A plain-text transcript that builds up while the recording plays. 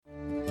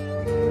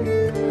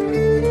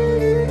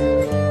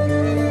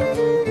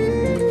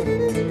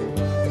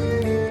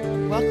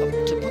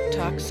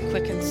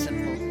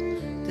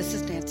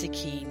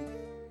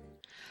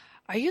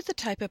Are you the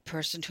type of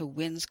person who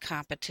wins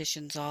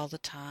competitions all the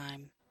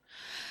time?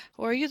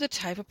 Or are you the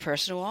type of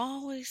person who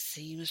always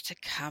seems to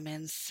come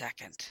in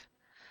second?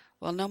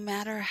 Well, no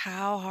matter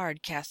how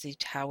hard Cassie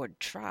Howard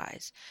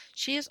tries,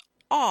 she is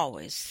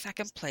always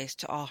second place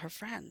to all her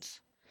friends.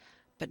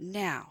 But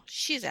now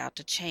she's out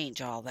to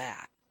change all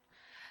that.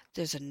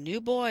 There's a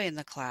new boy in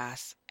the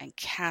class, and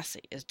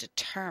Cassie is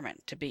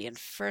determined to be in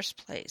first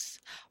place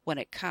when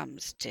it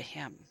comes to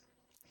him.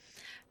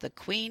 The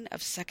Queen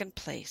of Second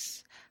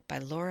Place by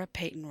Laura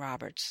Peyton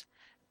Roberts,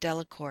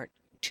 Delacorte,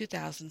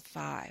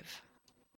 2005.